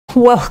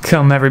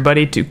Welcome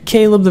everybody to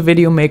Caleb the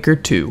Video Maker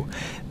 2.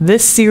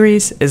 This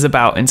series is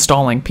about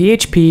installing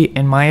PHP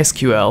and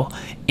MySQL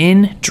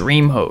in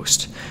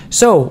DreamHost.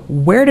 So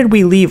where did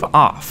we leave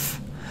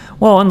off?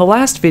 Well, in the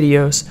last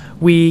videos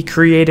we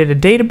created a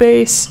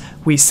database,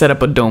 we set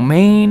up a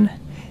domain,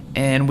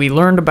 and we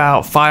learned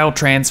about file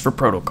transfer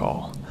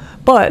protocol.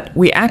 But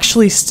we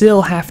actually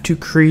still have to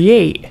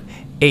create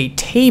a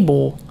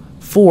table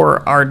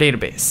for our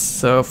database.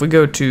 So if we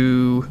go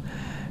to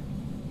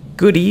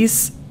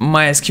Goodies,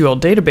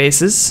 MySQL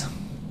databases,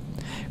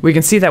 we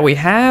can see that we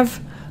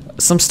have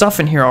some stuff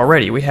in here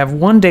already. We have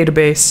one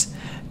database,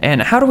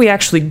 and how do we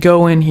actually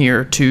go in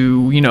here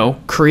to,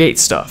 create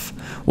stuff?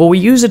 Well, we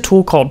use a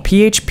tool called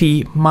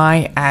PHP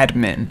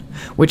MyAdmin,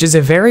 which is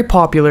a very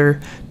popular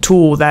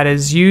tool that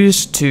is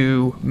used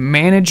to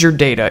manage your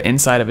data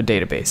inside of a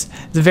database.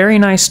 It's a very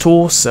nice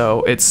tool,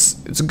 so it's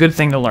a good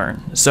thing to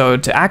learn. So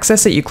to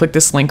access it, you click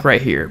this link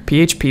right here,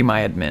 PHP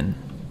MyAdmin.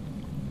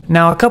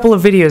 Now, a couple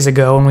of videos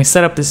ago when we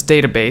set up this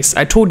database,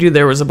 I told you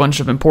there was a bunch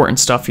of important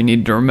stuff you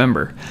needed to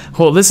remember.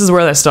 Well, this is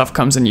where that stuff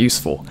comes in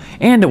useful,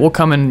 and it will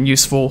come in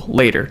useful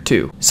later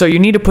too. So you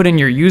need to put in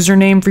your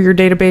username for your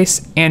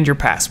database and your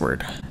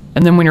password.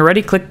 And then when you're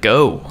ready, click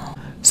go.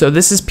 So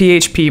this is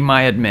PHP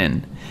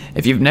MyAdmin.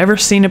 If you've never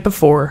seen it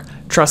before,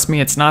 trust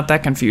me, it's not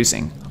that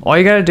confusing. All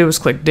you gotta do is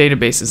click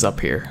databases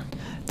up here.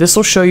 This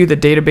will show you the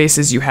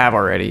databases you have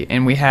already,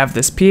 and we have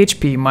this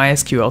PHP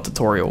MySQL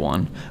tutorial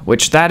one,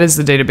 which that is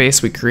the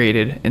database we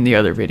created in the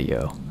other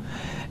video.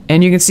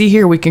 And you can see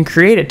here we can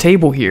create a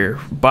table here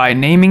by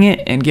naming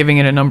it and giving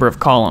it a number of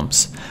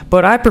columns.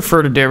 But I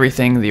prefer to do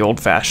everything the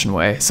old-fashioned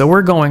way, so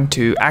we're going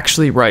to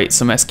actually write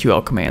some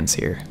SQL commands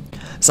here.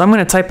 So I'm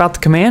going to type out the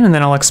command and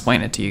then I'll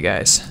explain it to you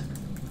guys.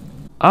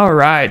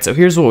 Alright, so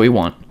here's what we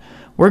want.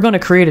 We're going to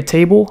create a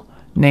table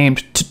named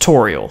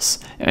tutorials,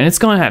 and it's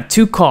going to have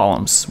two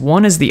columns.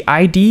 One is the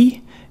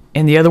ID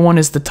and the other one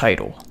is the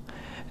title.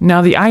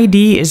 Now the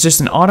ID is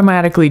just an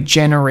automatically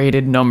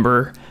generated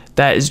number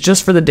that is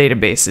just for the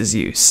database's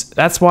use.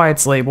 That's why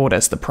it's labeled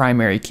as the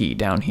primary key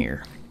down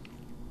here.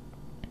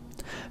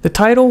 The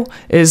title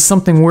is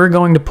something we're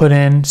going to put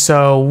in,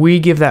 so we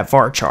give that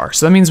varchar.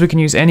 So that means we can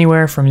use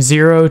anywhere from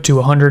 0 to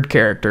 100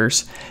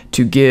 characters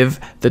to give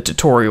the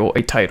tutorial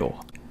a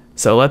title.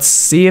 So let's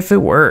see if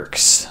it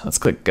works. Let's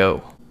click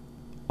go.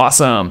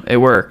 Awesome, it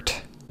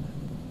worked.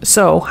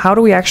 So how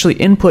do we actually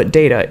input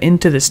data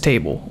into this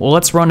table? Well,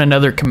 let's run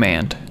another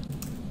command.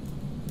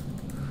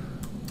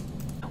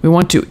 We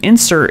want to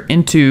insert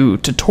into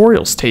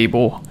tutorials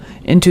table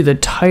into the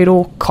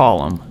title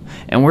column,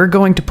 and we're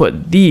going to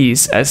put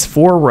these as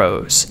 4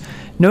 rows.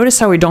 Notice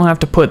how we don't have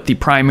to put the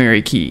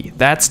primary key.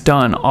 That's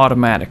done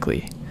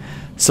automatically.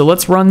 So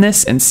let's run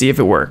this and see if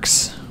it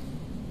works.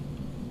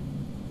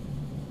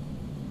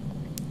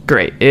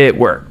 Great, it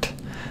worked.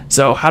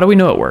 So how do we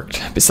know it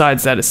worked?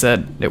 Besides that it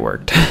said it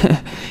worked.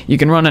 You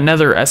can run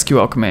another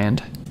SQL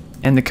command,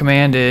 and the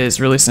command is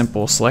really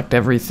simple. Select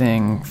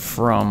everything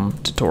from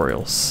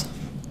tutorials.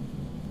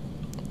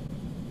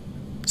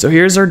 So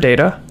here's our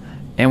data,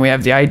 and we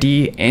have the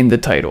ID and the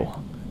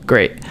title.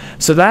 Great.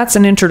 So that's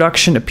an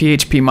introduction to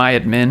PHP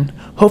MyAdmin.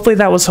 Hopefully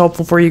that was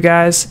helpful for you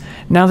guys.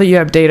 Now that you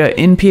have data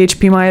in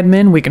PHP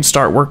MyAdmin, we can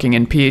start working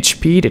in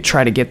PHP to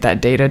try to get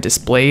that data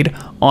displayed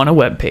on a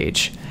web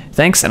page.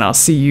 Thanks, and I'll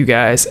see you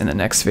guys in the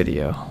next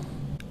video.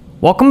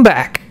 Welcome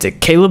back to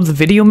Caleb the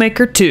Video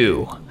Maker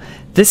 2.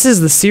 This is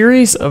the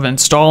series of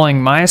installing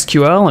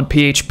MySQL and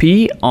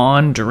PHP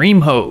on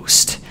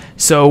DreamHost.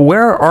 So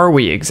where are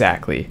we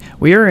exactly?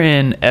 We are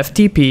in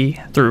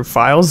FTP through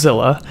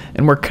FileZilla,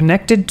 and we're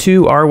connected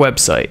to our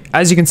website.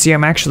 As you can see,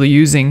 I'm actually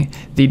using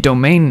the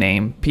domain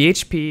name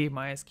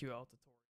phpMySQL.